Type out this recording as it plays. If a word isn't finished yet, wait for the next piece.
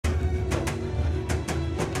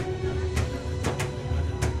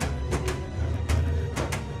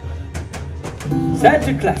Such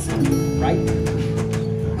a classic, right?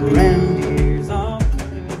 Reindeers are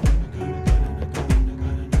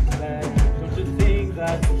but don't you think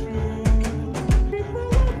that's true?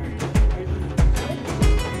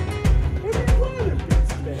 Everyone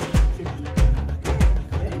expects to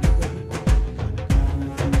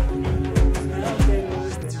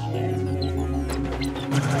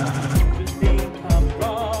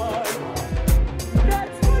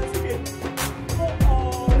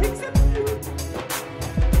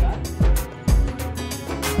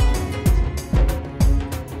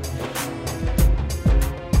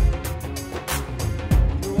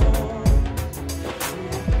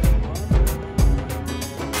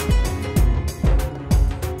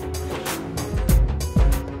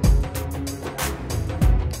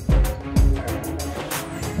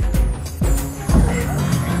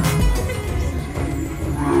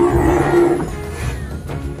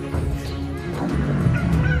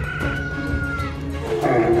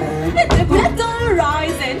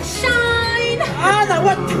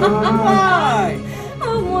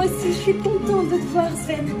Oh, moi aussi, je suis contente de te voir,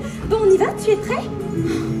 Sven. Bon, on y va? Tu es prêt?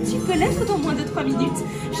 Tu peux l'être dans moins de 3 minutes.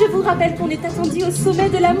 Je vous rappelle qu'on est attendu au sommet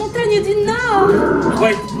de la montagne du Nord.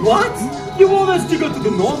 Wait, what? You want us to go to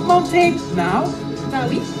the North Mountain now? Bah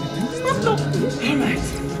oui. Maintenant. Alright.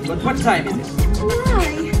 But what time is it?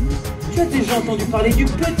 Why? Tu as déjà entendu parler du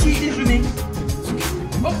petit déjeuner?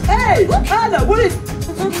 Oh, hey! Anna, what is...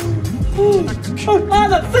 Oh,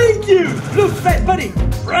 Anna, thank you! Look, fat buddy!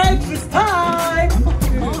 Breakfast time!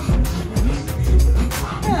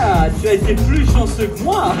 Ah, tu as été plus chanceux que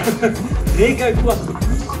moi! Régale-toi!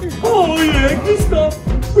 Oh yeah, Christophe!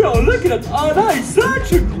 We are looking at Anna is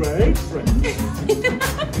such a great friend!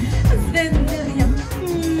 Sven, de rien.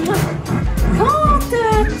 Quant à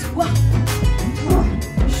toi,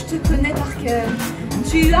 je te connais par cœur.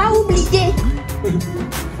 Tu as oublié.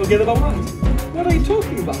 Forget about what? What are you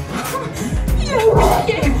talking about? Il a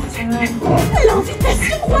oublié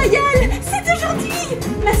l'invitation royale. C'est aujourd'hui.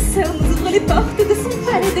 Ma sœur nous ouvre les portes de son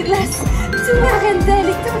palais de glace. Toi, Rendel,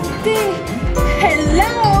 est invitée.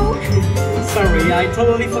 Hello. Sorry, I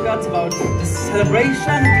totally forgot about the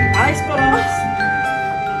celebration, the ice balloons.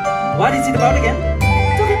 What is it about again?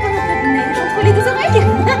 T'aurais pas un peu de neige entre les deux oreilles?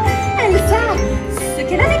 Elsa, ce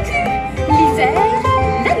qu'elle a vécu. L'hiver,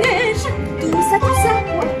 la neige, tout ça, tout ça.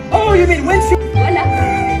 Oh, you mean when she... Voilà.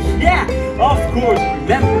 Yeah, of course,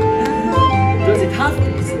 remember. Does it have to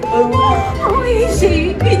be so... Oh oui, j'ai eu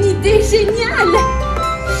une idée géniale.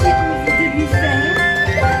 J'ai envie de lui faire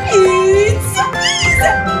une surprise.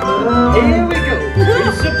 Here we go.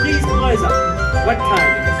 Une surprise pour Elsa. What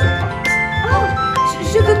kind of surprise? Oh,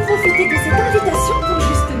 je veux profiter de cette invitation pour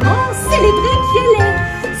justement célébrer qui elle est.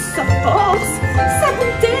 Sa force, sa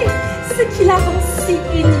bonté, ce qui la rend si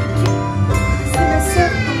unique. C'est ma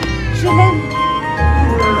sœur, je l'aime.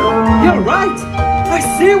 You're right. I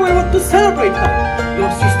see we want to celebrate her.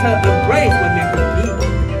 Your sister embraced when we were me.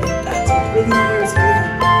 That's what really matters for me.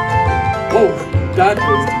 Oh, that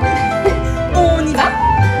was... On y va?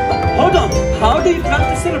 Hold on. How do you plan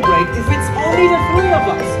to celebrate if it's only the 3 of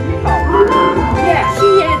us? Yeah. Qui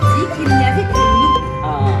a dit qu'il n'y avait que nous?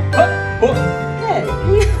 Hey.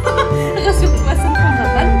 Rassure-toi, ça ne prendra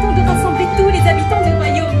pas longtemps de rassembler tous les habitants du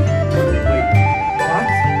royaume. Wait, what?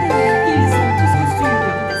 Ils sont tous reçus une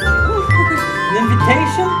invitation. An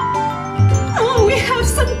invitation? Oh, we have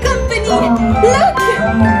some company! Look!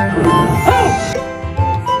 Oh!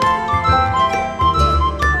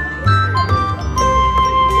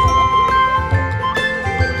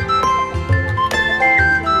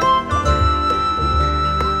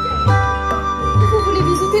 Vous voulez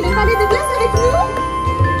visiter le palais de glace avec nous?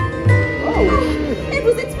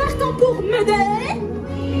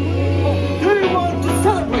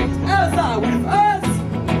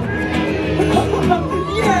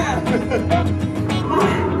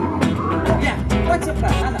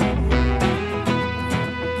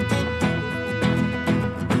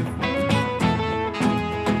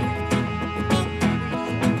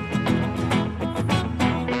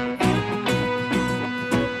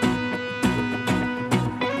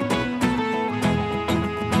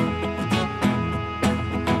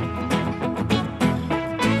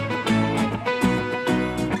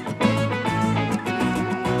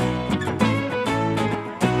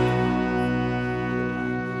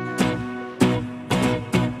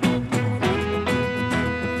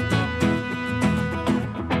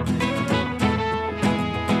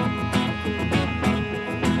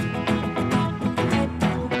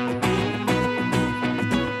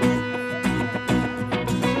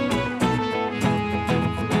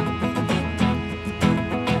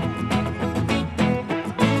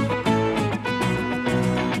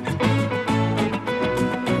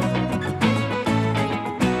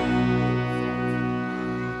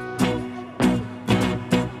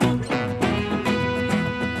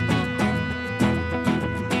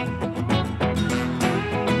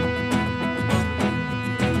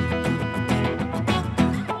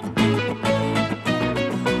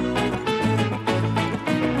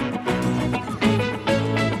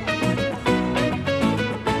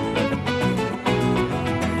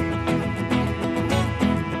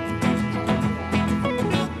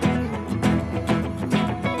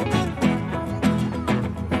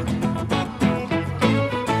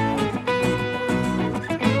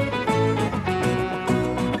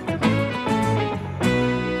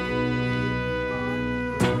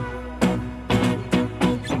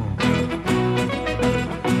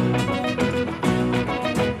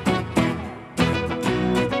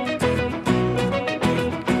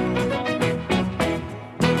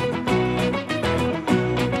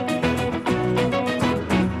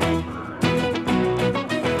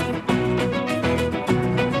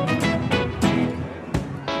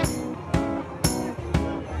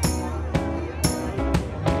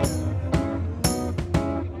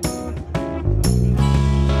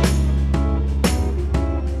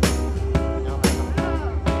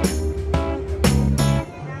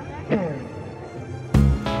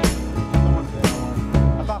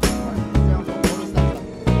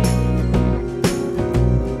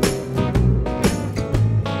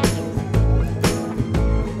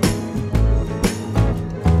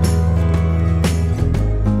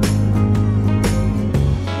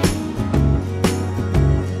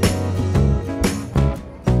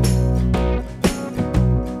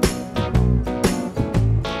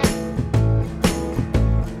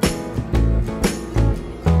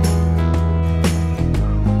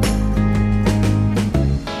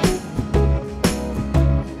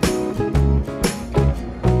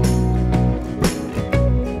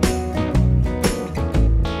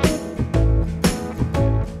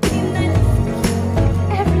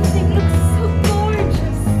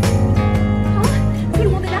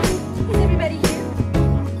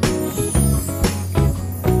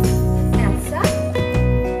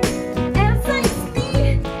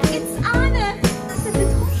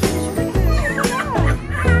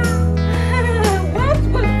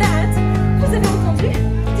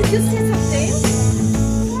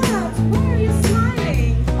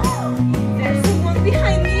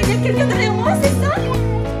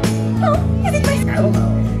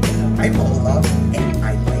 love, and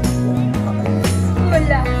I